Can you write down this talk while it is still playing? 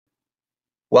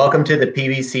Welcome to the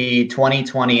PBC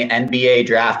 2020 NBA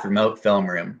Draft Remote Film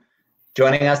Room.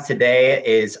 Joining us today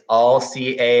is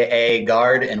all-CAA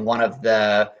guard and one of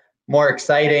the more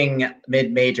exciting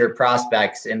mid-major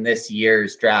prospects in this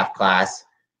year's draft class,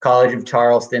 College of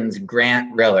Charleston's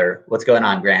Grant Riller. What's going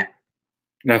on, Grant?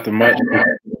 Nothing much.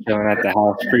 Chilling at the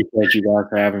house. Appreciate you guys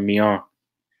for having me on.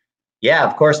 Yeah,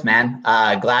 of course, man.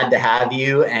 Glad to have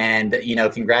you, and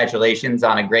congratulations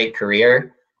on a great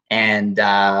career. And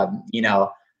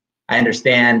I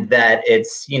understand that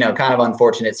it's kind of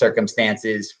unfortunate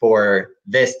circumstances for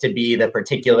this to be the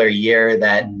particular year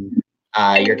that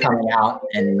you're coming out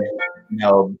and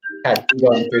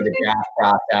going through the draft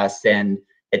process, and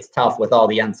it's tough with all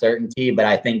the uncertainty. But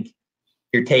I think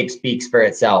your tape speaks for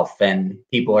itself, and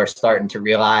people are starting to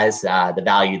realize the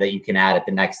value that you can add at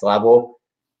the next level.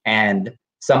 And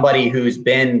somebody who's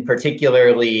been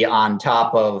particularly on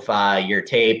top of your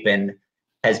tape and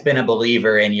has been a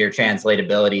believer in your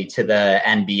translatability to the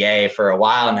NBA for a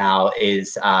while now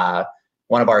is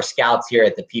one of our scouts here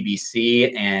at the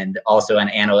PBC and also an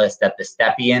analyst at the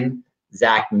Stepien,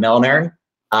 Zach Milner,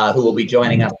 who will be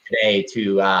joining us today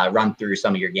to run through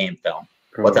some of your game film.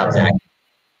 What's up, Zach?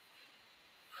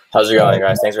 How's it going,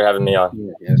 guys? Thanks for having me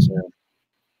on. Yes, sir.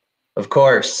 Of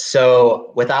course.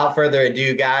 So without further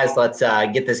ado, guys, let's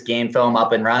get this game film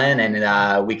up and running,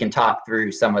 and we can talk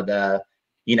through some of the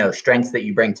strengths that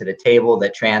you bring to the table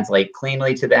that translate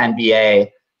cleanly to the NBA,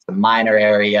 some minor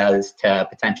areas to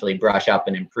potentially brush up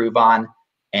and improve on,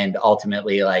 and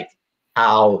ultimately like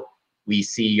how we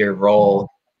see your role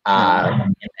in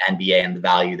the NBA and the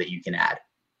value that you can add.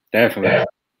 Definitely.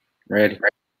 Ready.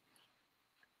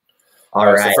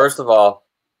 All right. So first of all,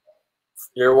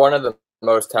 you're one of the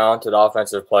most talented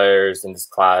offensive players in this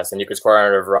class, and you can score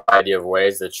in a variety of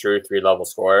ways, the true three-level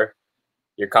scorer.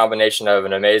 Your combination of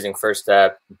an amazing first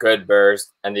step, good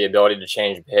burst, and the ability to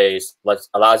change pace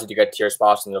allows you to get to your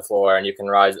spots on the floor, and you can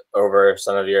rise over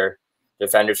some of your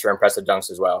defenders for impressive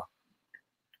dunks as well.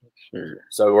 Sure.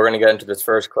 So we're going to get into this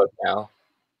first clip now.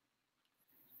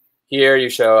 Here you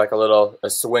show like a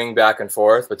swing back and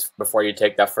forth before you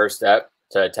take that first step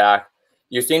to attack.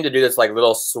 You seem to do this like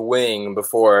little swing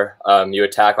before you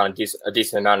attack on a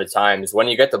decent amount of times. When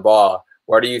you get the ball,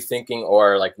 what are you thinking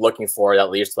or like looking for that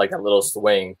leads to like a little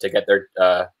swing to get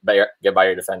get by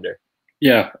your defender?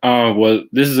 Yeah. Well,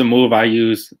 this is a move I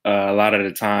use a lot of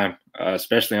the time,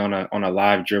 especially on a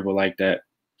live dribble like that.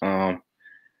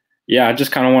 Yeah, I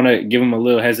just kind of want to give them a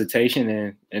little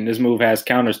hesitation, and this move has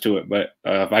counters to it. But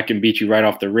if I can beat you right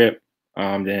off the rip,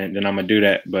 then I'm gonna do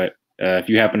that. But if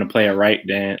you happen to play it right,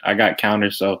 then I got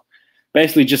counters. So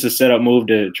basically, just a setup move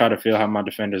to try to feel how my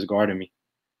defender's guarding me.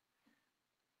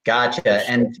 Gotcha.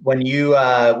 And when you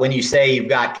say you've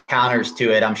got counters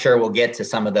to it, I'm sure we'll get to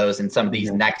some of those in some of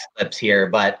these next clips here.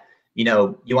 But you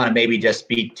want to maybe just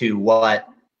speak to what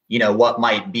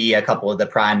might be a couple of the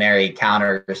primary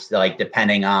counters, like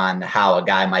depending on how a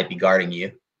guy might be guarding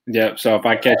you. Yep. So if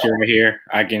I catch you over here,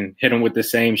 I can hit him with the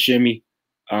same shimmy,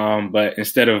 but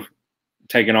instead of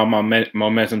taking all my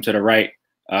momentum to the right,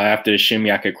 after the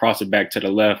shimmy, I could cross it back to the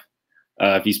left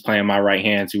if he's playing my right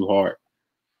hand too hard.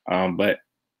 But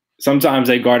sometimes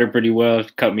they guard it pretty well,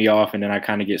 cut me off, and then I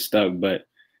kind of get stuck. But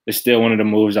it's still one of the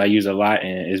moves I use a lot,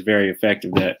 and it's very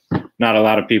effective that not a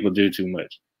lot of people do too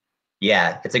much.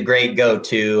 Yeah, it's a great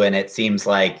go-to, and it seems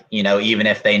like, even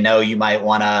if they know you might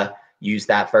want to use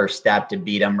that first step to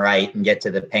beat them right and get to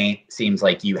the paint, seems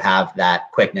like you have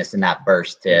that quickness and that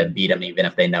burst to beat them even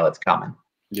if they know it's coming.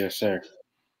 Yes, sir.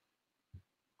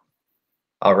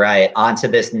 All right, on to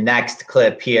this next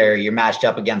clip here. You're matched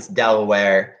up against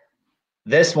Delaware.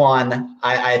 This one,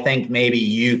 I think maybe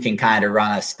you can kind of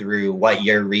run us through what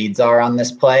your reads are on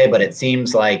this play, but it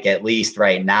seems like at least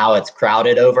right now it's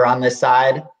crowded over on this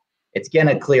side. It's going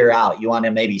to clear out. You want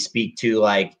to maybe speak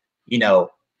to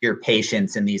your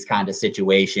patience in these kind of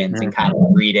situations and kind of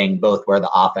reading both where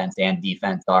the offense and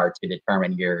defense are to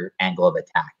determine your angle of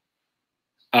attack.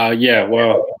 Yeah,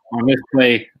 well, on this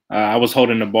play, I was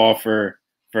holding the ball for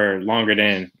longer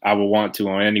than I would want to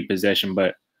on any possession,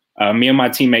 but me and my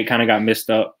teammate kind of got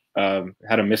messed up,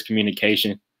 had a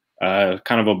miscommunication,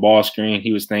 kind of a ball screen.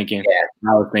 He was thinking,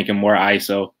 I was thinking more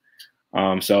ISO.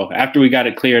 So after we got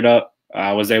it cleared up,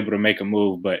 I was able to make a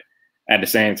move, but at the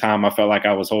same time, I felt like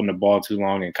I was holding the ball too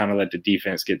long and kind of let the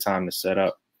defense get time to set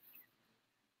up.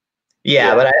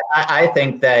 Yeah, but I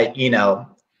think that,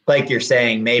 like you're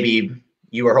saying, maybe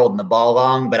you were holding the ball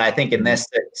long, but I think in this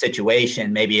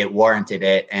situation, maybe it warranted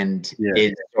it and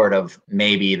is sort of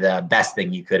maybe the best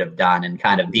thing you could have done, and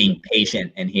kind of being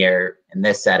patient in here in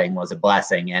this setting was a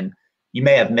blessing. And you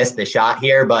may have missed the shot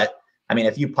here, but I mean,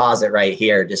 if you pause it right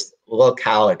here, just look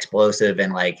how explosive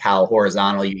and like how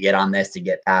horizontal you get on this to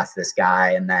get past this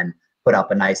guy and then put up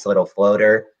a nice little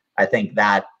floater. I think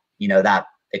that, that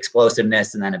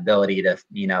explosiveness and then ability to,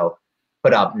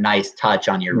 put up nice touch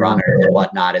on your runner and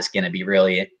whatnot is going to be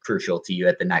really crucial to you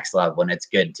at the next level. And it's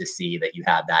good to see that you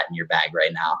have that in your bag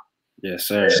right now. Yes,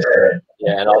 sir.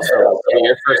 Yeah, and also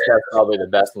your first step is probably the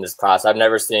best in this class. I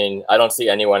don't see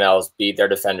anyone else beat their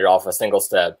defender off a single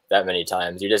step that many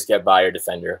times. You just get by your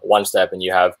defender one step, and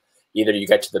you have either you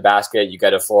get to the basket, you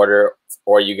get a floater,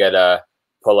 or you get a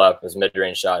pull up as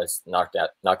mid-range shot. It's knock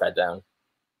that down.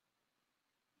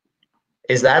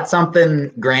 Is that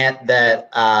something, Grant,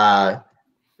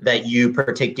 that you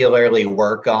particularly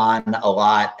work on a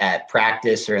lot at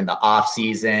practice or in the off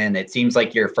season? It seems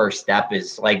like your first step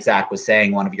is, like Zach was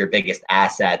saying, one of your biggest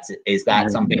assets. Is that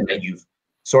something that you've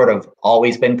sort of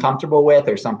always been comfortable with,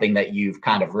 or something that you've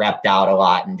kind of repped out a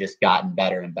lot and just gotten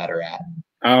better and better at?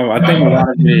 I think a lot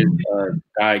of it is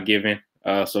God-given.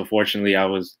 So fortunately, I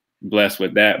was blessed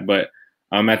with that. But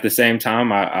at the same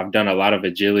time, I've done a lot of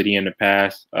agility in the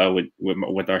past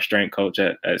with our strength coach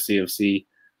at CFC.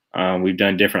 We've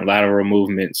done different lateral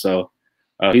movements. So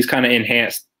he's kind of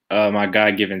enhanced my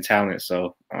God-given talent.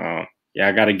 So yeah,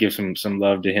 I got to give some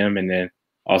love to him, and then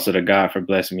also to God for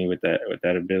blessing me with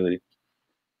that ability.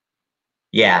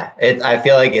 Yeah, I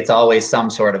feel like it's always some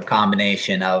sort of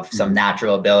combination of some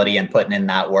natural ability and putting in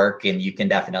that work, and you can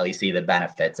definitely see the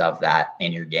benefits of that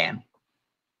in your game.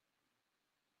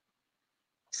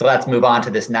 So let's move on to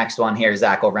this next one here.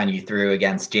 Zach will run you through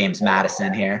against James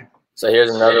Madison here. So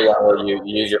here's another one where you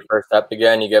use your first step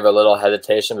again. You give a little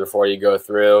hesitation before you go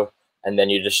through, and then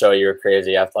you just show your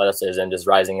crazy athleticism, just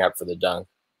rising up for the dunk.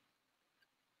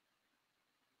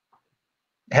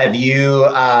 Have you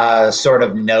sort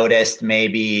of noticed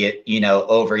maybe,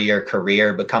 over your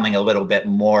career becoming a little bit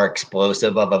more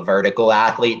explosive of a vertical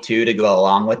athlete too, to go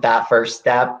along with that first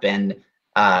step? And,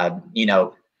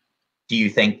 do you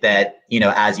think that,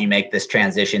 as you make this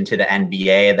transition to the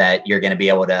NBA, that you're going to be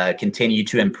able to continue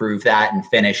to improve that and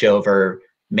finish over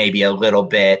maybe a little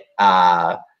bit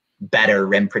better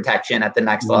rim protection at the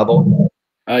next level?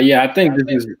 Yeah, I think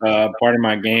this is part of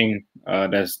my game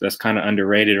that's kind of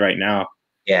underrated right now.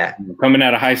 Yeah. Coming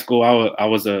out of high school, I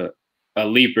was a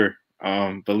leaper.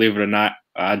 Believe it or not,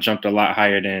 I jumped a lot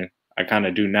higher than I kind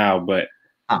of do now. But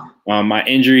my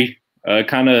injury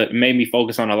kind of made me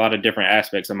focus on a lot of different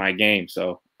aspects of my game.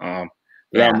 So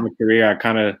throughout my career, I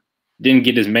kind of didn't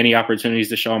get as many opportunities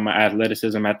to show my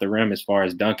athleticism at the rim as far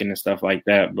as dunking and stuff like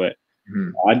that. But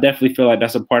I definitely feel like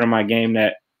that's a part of my game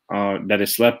that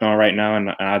is slept on right now. And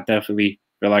I definitely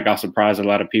feel like I'll surprise a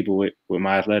lot of people with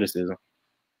my athleticism.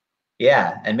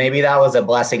 Yeah, and maybe that was a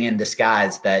blessing in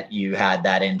disguise that you had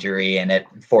that injury and it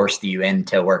forced you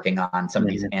into working on some of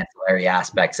these ancillary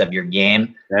aspects of your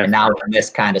game. Definitely. And now when this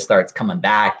kind of starts coming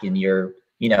back and you're,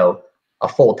 a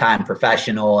full-time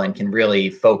professional and can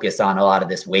really focus on a lot of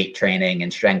this weight training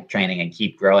and strength training and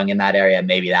keep growing in that area,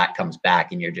 maybe that comes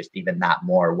back and you're just even that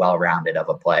more well-rounded of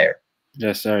a player.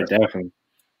 Yes, sir, definitely.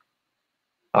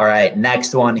 All right,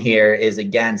 next one here is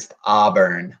against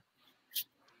Auburn.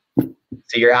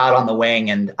 So you're out on the wing,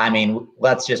 and I mean,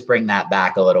 let's just bring that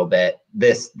back a little bit.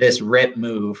 This rip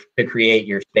move to create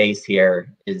your space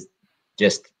here is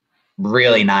just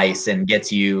really nice and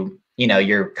gets you,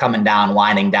 you're coming down,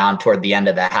 winding down toward the end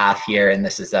of the half here, and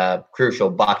this is a crucial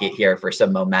bucket here for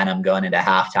some momentum going into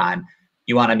halftime.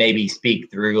 You want to maybe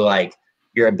speak through like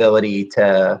your ability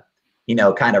to,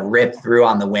 kind of rip through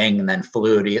on the wing and then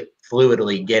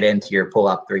fluidly get into your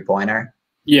pull-up three-pointer?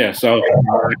 Yeah, so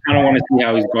I kind of want to see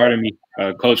how he's guarding me.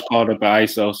 Coach called up an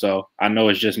ISO, so I know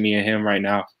it's just me and him right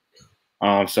now.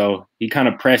 So he kind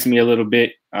of pressed me a little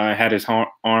bit, had his arm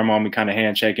on me, kind of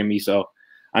hand checking me. So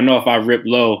I know if I rip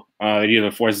low, it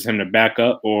either forces him to back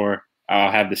up or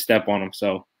I'll have to step on him.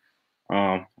 So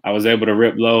I was able to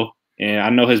rip low, and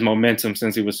I know his momentum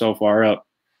since he was so far up.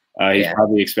 He's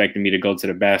probably expecting me to go to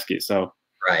the basket. So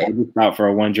I just out for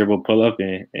a one dribble pull up,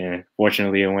 and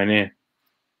fortunately it went in.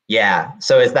 Yeah.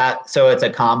 So it's a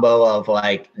combo of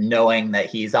like knowing that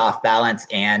he's off balance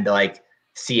and like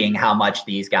seeing how much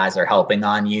these guys are helping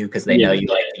on you because they know you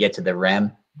like to get to the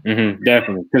rim.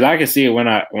 Definitely. Because I could see it when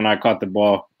I caught the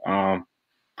ball.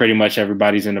 Pretty much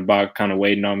everybody's in the box kind of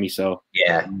waiting on me. So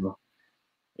and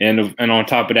on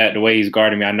top of that, the way he's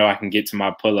guarding me, I know I can get to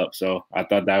my pull up. So I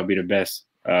thought that would be the best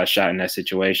shot in that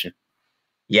situation.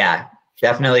 Yeah.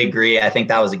 Definitely agree. I think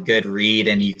that was a good read,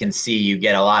 and you can see you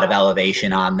get a lot of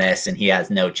elevation on this, and he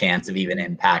has no chance of even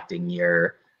impacting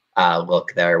your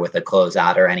look there with a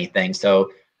closeout or anything.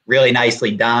 So really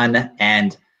nicely done.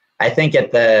 And I think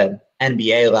at the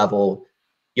NBA level,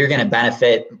 you're going to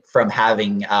benefit from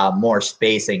having more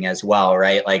spacing as well,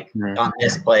 right? Like on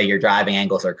this play, your driving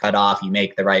angles are cut off. You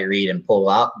make the right read and pull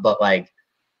up. But like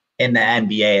in the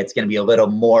NBA, it's going to be a little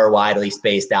more widely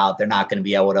spaced out. They're not going to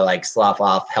be able to like slough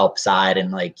off help side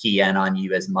and like key in on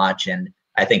you as much. And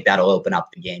I think that'll open up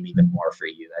the game even more for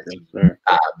you as you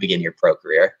begin your pro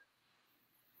career.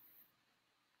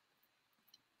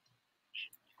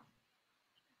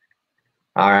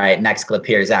 All right, next clip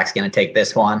here. Zach's going to take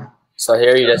this one. So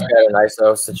here you just got an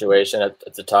ISO situation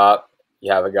at the top.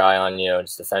 You have a guy on you,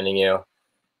 just defending you.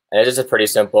 And it's just a pretty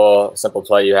simple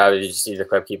play you have. You just see the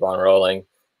clip keep on rolling.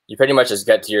 You pretty much just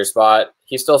get to your spot.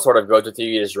 He still sort of goes with you.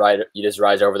 You just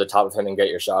rise over the top of him and get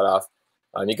your shot off.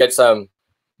 You get some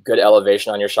good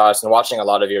elevation on your shots. And watching a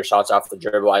lot of your shots off the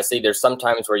dribble, I see there's some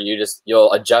times where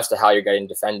you'll adjust to how you're getting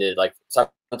defended. Like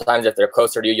sometimes if they're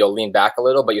closer to you, you'll lean back a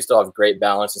little, but you still have great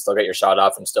balance and still get your shot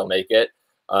off and still make it.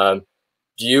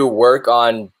 Do you work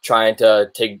on trying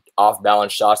to take off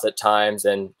balance shots at times?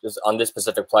 And just on this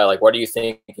specific play, like what are you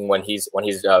thinking when he's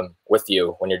with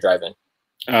you when you're driving?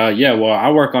 Yeah, well,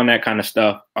 I work on that kind of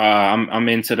stuff. I'm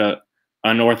into the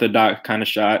unorthodox kind of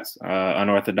shots,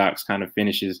 unorthodox kind of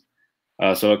finishes.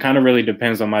 So it kind of really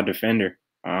depends on my defender.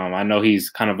 I know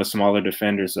he's kind of a smaller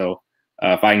defender, so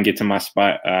if I can get to my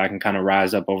spot, I can kind of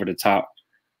rise up over the top.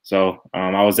 So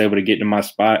I was able to get to my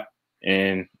spot,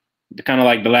 and kind of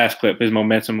like the last clip, his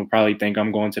momentum will probably think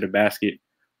I'm going to the basket.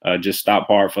 Just stop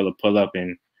hard for the pull up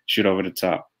and shoot over the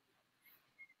top.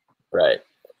 Right.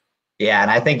 Yeah,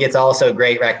 and I think it's also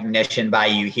great recognition by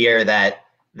you here that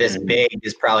this big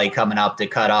is probably coming up to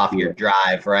cut off your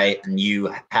drive, right? And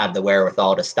you have the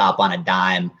wherewithal to stop on a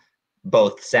dime,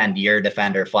 both send your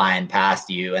defender flying past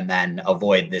you and then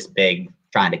avoid this big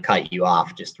trying to cut you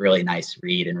off. Just really nice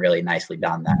read and really nicely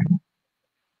done there.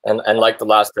 And like the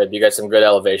last clip, you get some good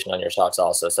elevation on your shots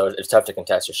also, so it's tough to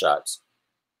contest your shots.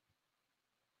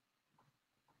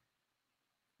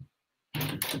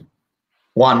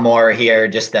 One more here,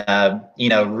 just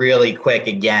really quick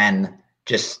again,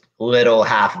 just little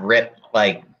half rip,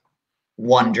 like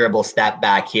one dribble step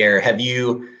back here. Have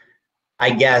you, I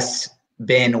guess,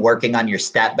 been working on your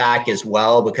step back as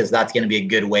well? Because that's going to be a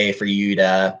good way for you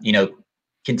to,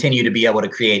 continue to be able to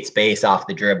create space off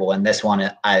the dribble. And this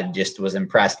one, I just was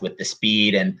impressed with the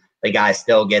speed, and the guy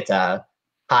still gets a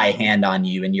high hand on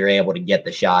you and you're able to get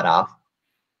the shot off.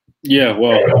 Yeah,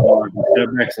 well, step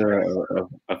back's a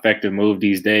effective move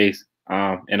these days.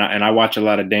 And I watch a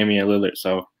lot of Damian Lillard,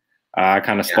 so I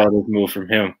kind of stole this move from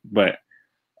him. But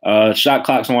shot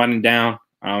clock's winding down.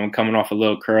 I'm coming off a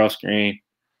little curl screen.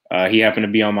 He happened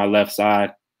to be on my left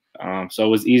side. So it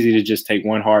was easy to just take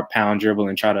one hard pound dribble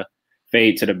and try to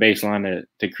fade to the baseline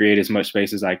to create as much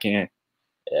space as I can.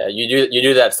 Yeah, you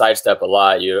do that side step a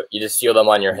lot. You just feel them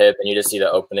on your hip and you just see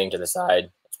the opening to the side.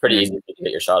 It's pretty easy to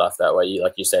get your shot off that way.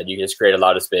 Like you said, you just create a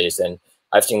lot of space, and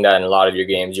I've seen that in a lot of your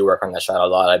games. You work on that shot a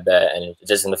lot, I bet, and it's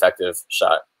just an effective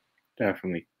shot.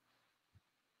 Definitely.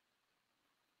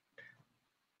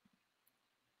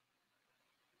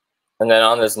 And then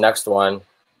on this next one,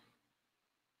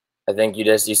 I think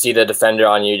you see the defender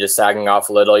on you just sagging off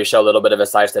a little. You show a little bit of a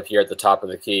side step here at the top of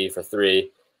the key for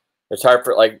three. It's hard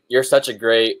for, like, you're such a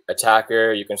great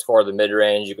attacker. You can score the mid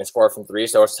range. You can score from three.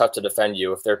 So it's tough to defend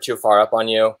you. If they're too far up on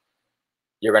you,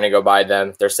 you're going to go by them.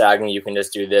 If they're sagging, you can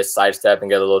just do this side step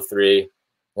and get a little three. And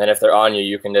then if they're on you,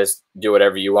 you can just do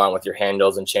whatever you want with your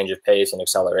handles and change of pace and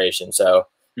acceleration. So,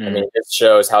 I mean, it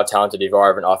shows how talented you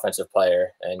are of an offensive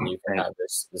player, and you can have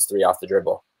this three off the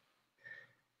dribble.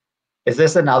 Is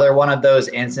this another one of those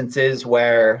instances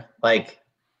where, like,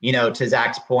 to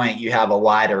Zach's point, you have a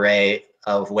wide array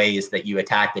of ways that you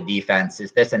attack the defense?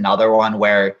 Is this another one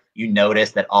where you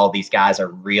notice that all these guys are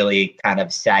really kind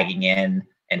of sagging in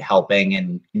and helping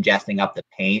and congesting up the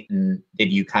paint? And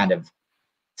did you kind of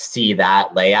see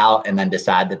that layout and then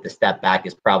decide that the step back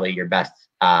is probably your best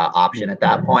option at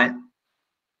that point?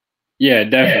 Yeah,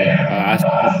 definitely. I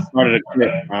started a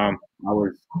clip. I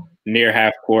was near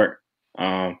half court.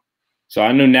 So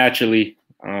I knew naturally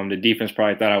the defense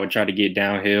probably thought I would try to get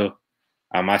downhill.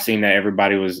 I seen that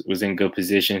everybody was in good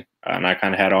position, and I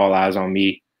kind of had all eyes on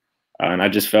me. And I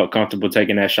just felt comfortable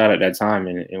taking that shot at that time,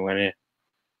 and it went in.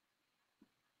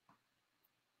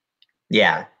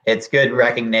 Yeah, it's good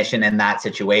recognition in that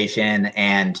situation,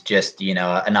 and just,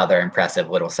 another impressive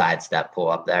little sidestep pull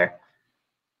up there.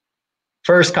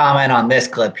 First comment on this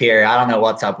clip here. I don't know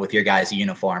what's up with your guys'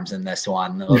 uniforms in this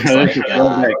one. It looks like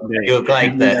you look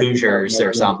like the Hoosiers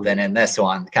or something in this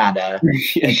one. Kind of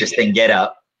interesting get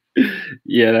up.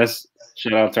 Yeah, that's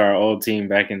shout out to our old team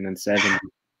back in the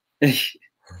 70s.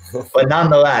 But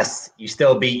nonetheless, you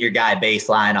still beat your guy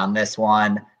baseline on this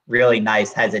one. really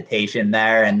nice hesitation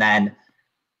there. And then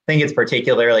I think it's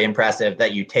particularly impressive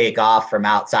that you take off from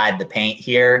outside the paint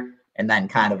here and then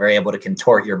kind of are able to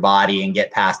contort your body and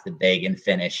get past the big and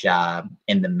finish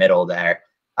in the middle there.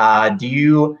 Do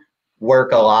you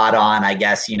work a lot on, I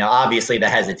guess, obviously the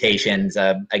hesitation's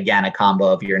again, a combo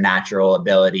of your natural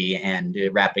ability and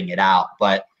repping it out,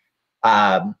 but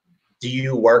do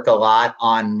you work a lot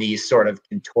on these sort of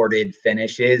contorted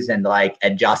finishes and like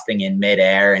adjusting in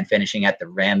midair and finishing at the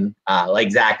rim?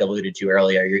 Like Zach alluded to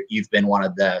earlier, you've been one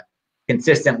of the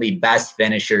consistently best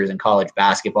finishers in college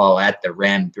basketball at the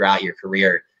rim throughout your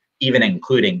career, even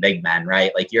including big men,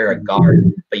 right? Like you're a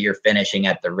guard, but you're finishing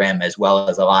at the rim as well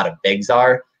as a lot of bigs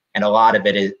are. And a lot of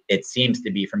it seems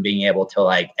to be from being able to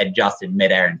like adjust in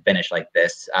midair and finish like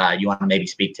this. You want to maybe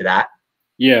speak to that?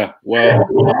 Yeah, well,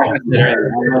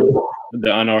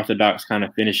 the unorthodox kind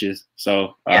of finishes.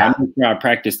 So I'm sure I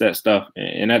practice that stuff.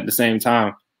 And at the same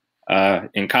time,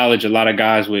 in college, a lot of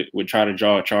guys would try to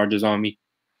draw charges on me.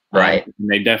 Right. And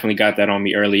they definitely got that on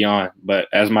me early on. But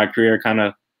as my career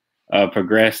kind of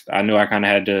progressed, I knew I kind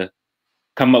of had to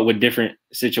come up with different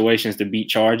situations to beat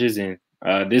charges. And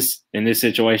in this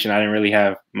situation, I didn't really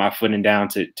have my footing down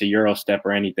to Euro step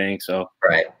or anything. So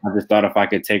right. I just thought if I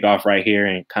could take off right here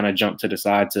and kind of jump to the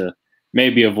side to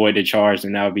maybe avoid the charge,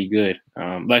 then that would be good.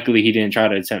 Luckily, he didn't try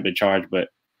to attempt the charge, but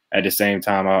at the same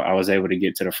time, I was able to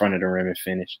get to the front of the rim and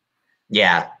finish.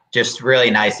 Yeah, just really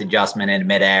nice adjustment in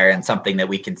midair and something that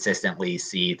we consistently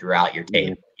see throughout your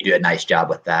tape. You do a nice job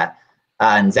with that.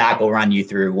 And Zach will run you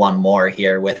through one more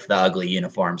here with the ugly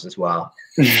uniforms as well.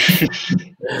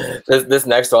 This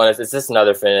next one it's just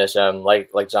another finish.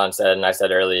 Like Jon said and I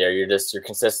said earlier, you're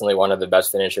consistently one of the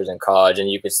best finishers in college,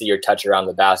 and you can see your touch around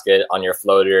the basket on your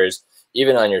floaters,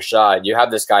 even on your shot. You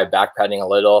have this guy backpedaling a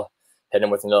little, hit him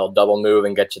with a little double move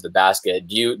and get to the basket.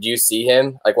 Do you see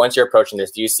him, like once you're approaching this,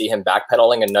 do you see him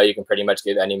backpedaling and know you can pretty much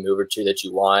give any move or two that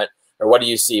you want? Or what do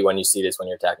you see when you see this when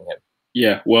you're attacking him?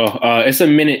 Yeah, well, it's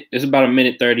about a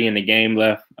minute 30 in the game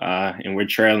left, and we're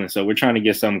trailing, so we're trying to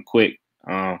get something quick.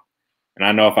 And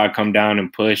I know if I come down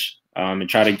and push and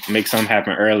try to make something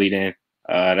happen early, then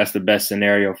that's the best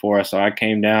scenario for us. So I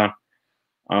came down,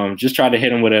 just tried to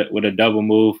hit him with a double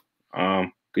move,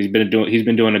 because he's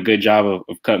been doing a good job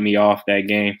of cutting me off that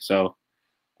game. So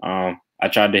I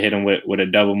tried to hit him with a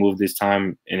double move this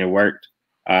time, and it worked.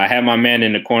 I had my man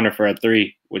in the corner for a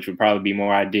three, which would probably be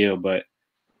more ideal, but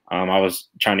I was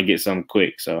trying to get something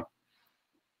quick. So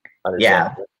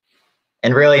yeah.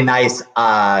 And really nice,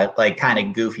 like kind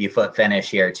of goofy foot finish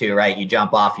here too, right? You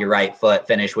jump off your right foot,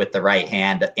 finish with the right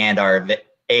hand, and are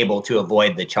able to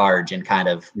avoid the charge and kind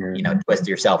of, twist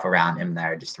yourself around him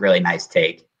there. Just really nice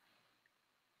take.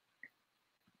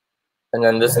 And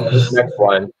then this next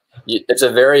one, it's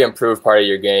a very improved part of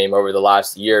your game over the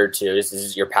last year or two. This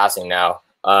is your passing now.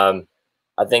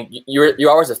 I think you're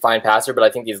always a fine passer, but I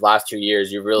think these last 2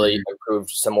 years you really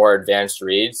improved some more advanced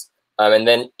reads. And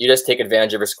then you just take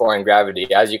advantage of your scoring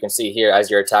gravity. As you can see here, as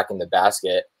you're attacking the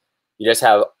basket, you just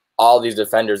have all these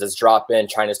defenders that drop in,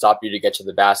 trying to stop you to get to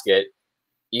the basket.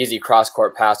 Easy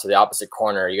cross-court pass to the opposite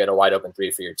corner. You get a wide open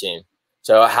three for your team.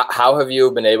 So how have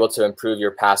you been able to improve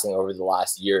your passing over the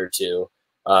last year or two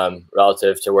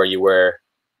relative to where you were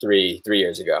three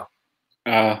years ago?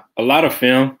 A lot of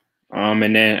film. And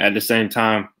then at the same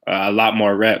time, a lot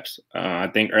more reps. I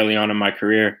think early on in my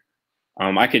career,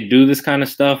 I could do this kind of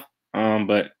stuff,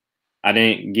 but I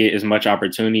didn't get as much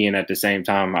opportunity. And at the same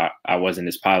time, I wasn't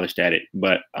as polished at it.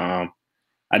 But I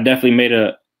definitely made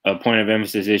a point of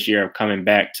emphasis this year of coming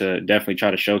back to definitely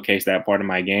try to showcase that part of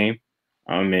my game.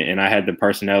 And I had the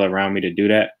personnel around me to do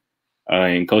that.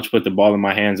 And coach put the ball in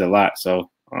my hands a lot. So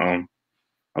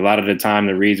a lot of the time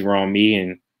the reads were on me,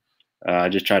 and I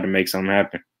just tried to make something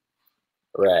happen.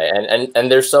 Right. And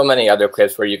there's so many other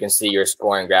clips where you can see your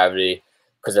scoring gravity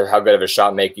because of how good of a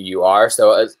shot maker you are.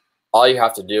 So all you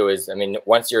have to do is,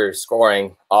 once you're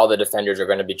scoring, all the defenders are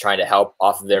going to be trying to help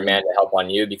off of their man to help on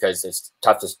you because it's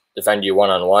tough to defend you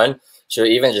one-on-one. So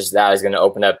even just that is going to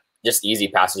open up just easy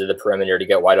passes to the perimeter to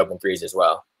get wide open threes as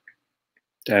well.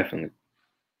 Definitely.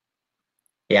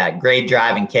 Yeah, great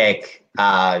drive and kick.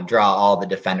 Draw all the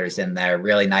defenders in there.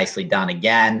 Really nicely done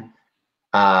again.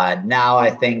 Now I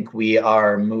think we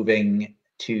are moving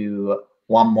to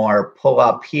one more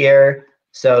pull-up here.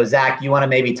 So Zach, you want to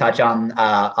maybe touch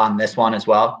on this one as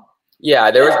well?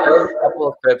 Yeah, there was a couple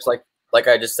of clips like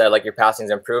I just said, like your passing's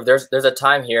improved. There's a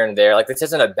time here and there. Like this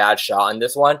isn't a bad shot on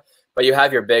this one, but you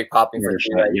have your big popping for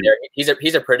three right there.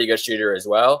 He's a pretty good shooter as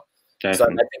well. Definitely.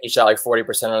 So I think he shot like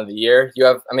 40% of the year. You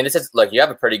have, you have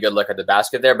a pretty good look at the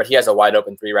basket there, but he has a wide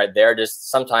open three right there.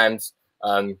 Just sometimes,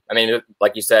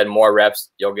 like you said, more reps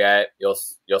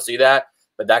you'll see that.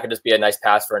 but that could just be a nice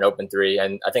pass for an open three.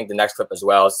 And I think the next clip as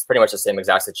well, it's pretty much the same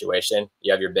exact situation.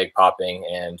 You have your big popping,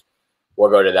 and we'll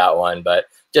go to that one. But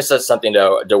just as something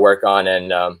to work on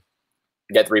and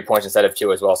get 3 points instead of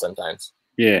 2 as well sometimes.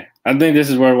 Yeah, I think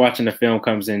this is where watching the film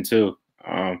comes in too.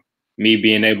 Me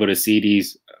being able to see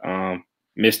these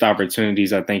missed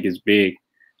opportunities, I think is big,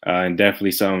 and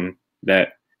definitely something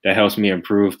that helps me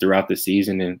improve throughout the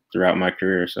season and throughout my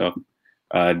career. So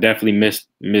definitely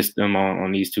missed them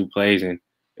on these 2 plays, and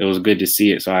it was good to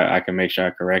see it so I can make sure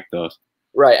I correct those.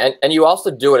 Right, and you also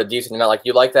do it a decent amount. Like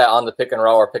you like that on the pick and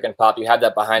roll or pick and pop. You have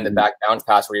that behind the back bounce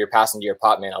pass where you're passing to your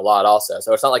pop man a lot also.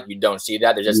 So it's not like you don't see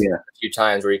that. There's just a few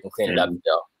times where you can clean it up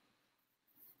still.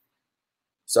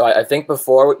 So I think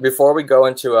before we go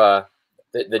into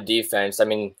the defense, I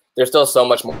mean, there's still so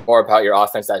much more about your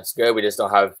offense that's good. We just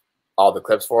don't have all the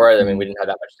clips for it. I mean, we didn't have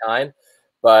that much time.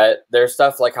 But there's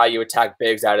stuff like how you attack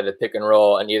bigs out of the pick and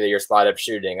roll and either your spot up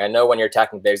shooting. I know when you're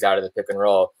attacking bigs out of the pick and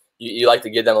roll, you like to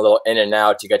give them a little in and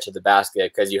out to get to the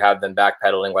basket because you have them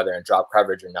backpedaling whether in drop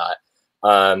coverage or not.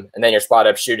 And then your spot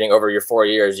up shooting over your 4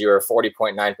 years, you're a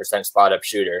 40.9% spot up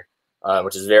shooter,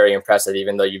 which is very impressive,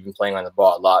 even though you've been playing on the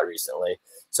ball a lot recently.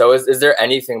 So is there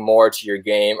anything more to your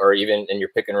game or even in your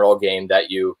pick and roll game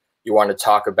that you want to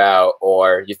talk about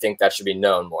or you think that should be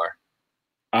known more?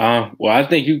 Well, I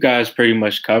think you guys pretty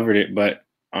much covered it, but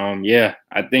yeah,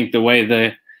 I think the way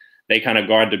they kind of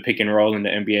guard the pick and roll in the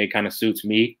NBA kind of suits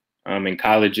me. In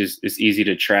college, it's easy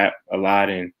to trap a lot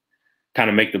and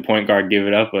kind of make the point guard give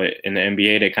it up. But in the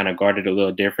NBA, they kind of guard it a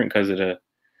little different because of the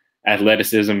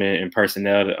athleticism and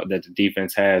personnel that the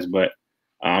defense has. But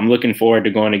I'm looking forward to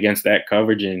going against that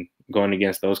coverage and going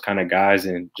against those kind of guys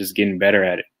and just getting better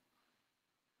at it.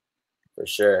 For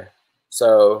sure.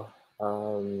 So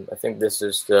I think this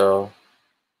is still.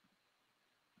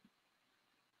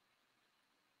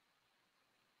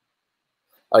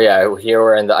 Oh yeah, here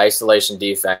we're in the isolation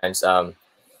defense. So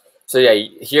yeah,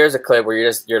 here's a clip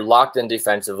where you're locked in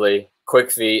defensively,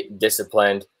 quick feet,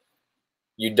 disciplined.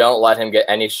 You don't let him get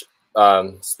any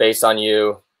space on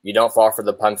you. You don't fall for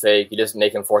the pump fake. You just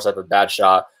make him force up a bad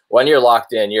shot. When you're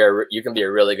locked in, you can be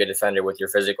a really good defender with your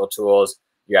physical tools,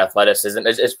 your athleticism.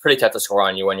 It's pretty tough to score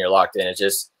on you when you're locked in. It's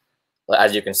just,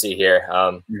 as you can see here.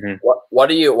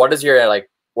 What are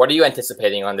you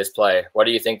anticipating on this play? What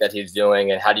do you think that he's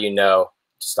doing, and how do you know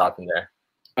to stop him there?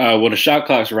 Well, the shot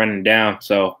clock's running down,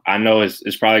 so I know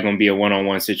it's probably going to be a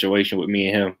one-on-one situation with me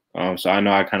and him. So I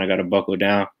know I kind of got to buckle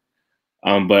down.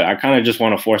 But I kind of just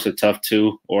want to force a tough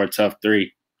 2 or a tough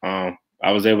 3.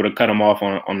 I was able to cut him off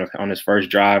on his first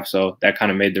drive, so that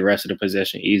kind of made the rest of the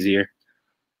possession easier.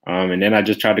 And then I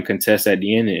just tried to contest at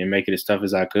the end and make it as tough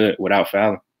as I could without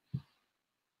fouling.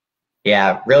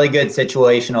 Yeah, really good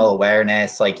situational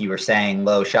awareness, like you were saying,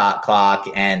 low shot clock.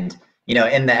 And,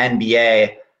 in the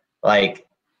NBA, like,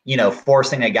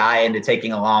 forcing a guy into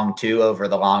taking a long 2 over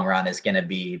the long run is going to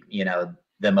be,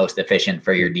 the most efficient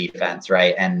for your defense,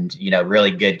 right? And, really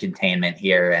good containment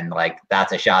here. And, like,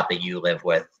 that's a shot that you live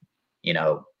with,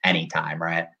 anytime,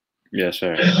 right? Yes,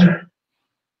 sir.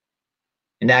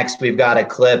 Next, we've got a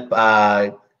clip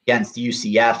against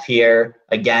UCF here.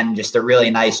 Again, just a really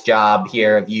nice job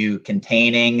here of you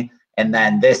containing. And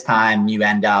then this time you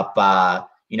end up,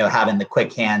 having the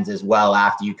quick hands as well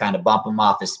after you kind of bump him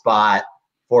off his spot,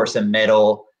 force a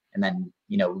middle, and then,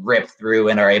 rip through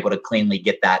and are able to cleanly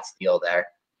get that steal there.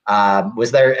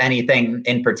 Was there anything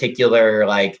in particular,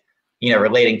 like,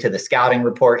 relating to the scouting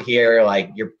report here, like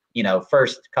your,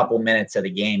 first couple minutes of the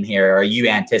game here, are you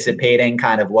anticipating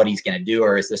kind of what he's going to do,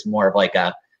 or is this more of like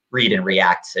a read and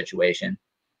react situation?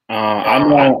 I'm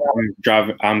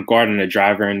guarding the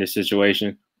driver in this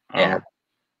situation. Yeah.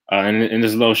 And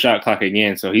this low shot clock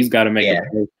again, so he's got to make a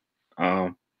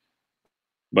play.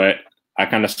 But I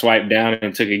kind of swiped down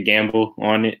and took a gamble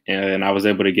on it, and I was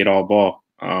able to get all ball.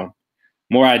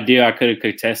 More ideal, I could have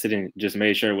contested and just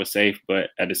made sure it was safe,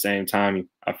 but at the same time,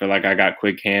 I feel like I got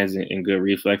quick hands and good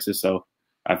reflexes, so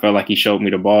I felt like he showed me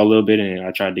the ball a little bit, and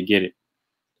I tried to get it.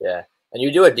 Yeah, and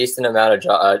you do a decent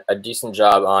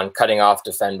job on cutting off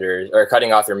defenders or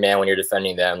cutting off your man when you're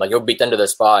defending them. Like, you'll beat them to the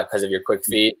spot because of your quick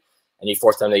feet, and you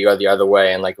force them to go the other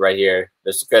way. And like right here,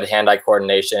 there's good hand-eye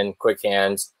coordination, quick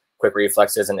hands, quick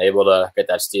reflexes, and able to get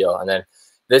that steal. And then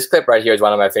this clip right here is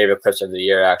one of my favorite clips of the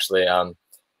year, actually.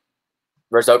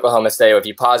 Versus Oklahoma State, if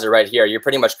you pause it right here, you're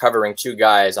pretty much covering 2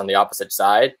 guys on the opposite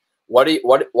side. What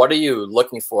are you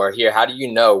looking for here? How do you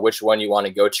know which one you want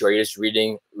to go to? Are you just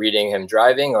reading him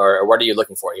driving, or what are you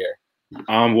looking for here?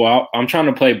 Well, I'm trying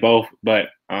to play both, but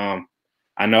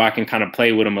I know I can kind of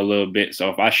play with him a little bit. So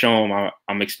if I show him,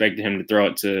 I'm expecting him to throw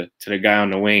it to the guy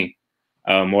on the wing.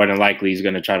 more than likely he's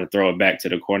going to try to throw it back to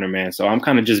the corner man. So I'm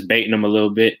kind of just baiting him a little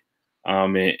bit,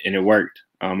 and it worked.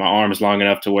 My arm is long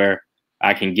enough to where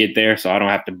I can get there, so I don't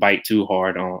have to bite too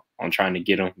hard on trying to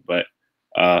get him. But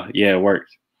yeah, it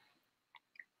worked.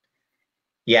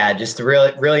 Yeah, just a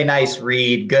really nice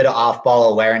read, good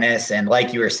off-ball awareness. And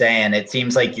like you were saying, it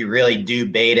seems like you really do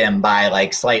bait him by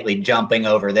like slightly jumping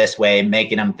over this way,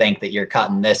 making him think that you're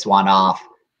cutting this one off.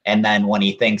 And then when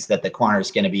he thinks that the corner is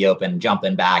going to be open,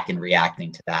 jumping back and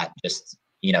reacting to that. Just,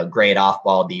 great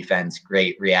off-ball defense,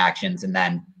 great reactions, and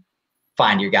then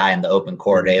find your guy in the open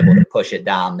court, able to push it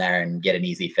down there and get an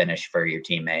easy finish for your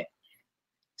teammate.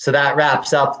 So that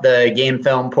wraps up the game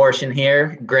film portion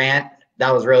here. Grant,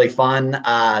 that was really fun.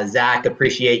 Zach,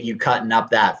 appreciate you cutting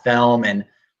up that film, and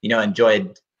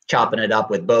enjoyed chopping it up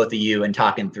with both of you and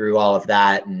talking through all of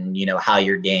that, and how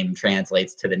your game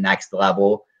translates to the next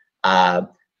level.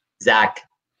 Zach,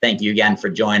 thank you again for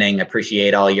joining.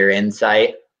 Appreciate all your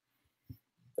insight.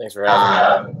 Thanks for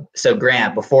having me. So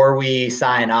Grant, before we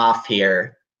sign off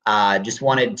here, just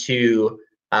wanted to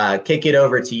kick it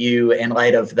over to you in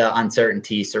light of the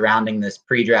uncertainty surrounding this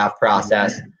pre-draft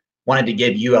process. Wanted to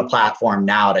give you a platform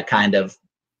now to kind of,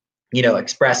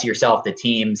 express yourself to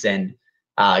teams and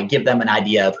give them an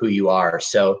idea of who you are.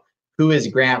 So who is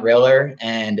Grant Riller?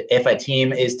 And if a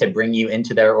team is to bring you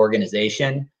into their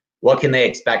organization, what can they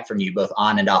expect from you both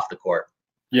on and off the court?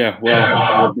 Yeah,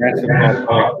 well,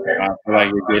 basketball, I feel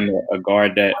like you're getting a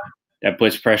guard that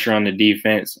puts pressure on the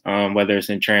defense, whether it's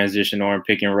in transition or in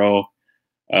pick and roll.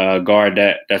 Guard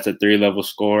that's a 3-level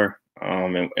scorer,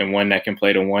 and one that can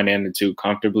play the 1 and the 2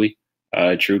 comfortably,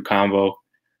 true combo.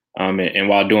 And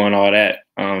while doing all that,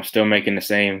 still making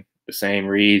the same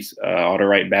reads, all the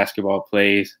right basketball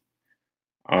plays.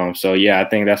 So yeah, I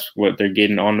think that's what they're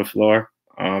getting on the floor.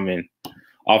 And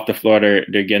off the floor,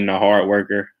 they're getting a hard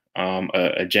worker,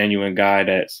 a genuine guy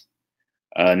that's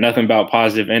nothing about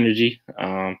positive energy.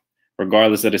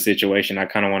 Regardless of the situation, I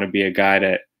kind of want to be a guy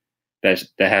that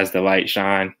has the light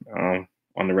shine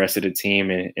on the rest of the team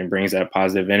and brings that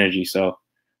positive energy. So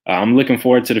I'm looking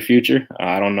forward to the future.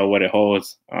 I don't know what it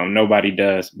holds. Nobody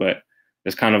does, but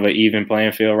it's kind of an even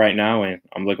playing field right now, and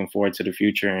I'm looking forward to the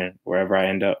future and wherever I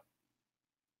end up.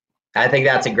 I think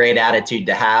that's a great attitude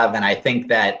to have. And I think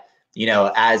that,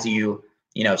 as you,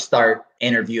 start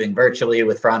interviewing virtually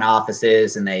with front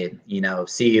offices and they,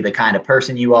 see the kind of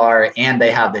person you are, and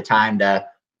they have the time to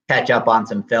catch up on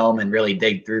some film and really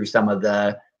dig through some of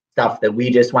the stuff that we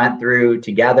just went through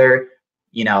together,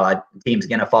 a team's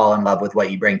going to fall in love with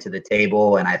what you bring to the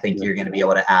table. And I think you're going to be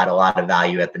able to add a lot of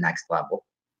value at the next level.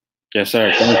 Yes,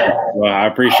 sir. Thank you. Well, I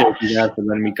appreciate you guys for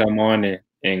letting me come on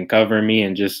and covering me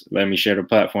and just letting me share the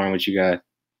platform with you guys.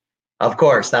 Of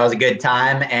course, that was a good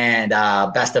time, and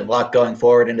best of luck going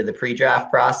forward into the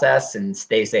pre-draft process, and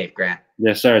stay safe, Grant.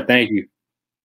 Yes, sir. Thank you.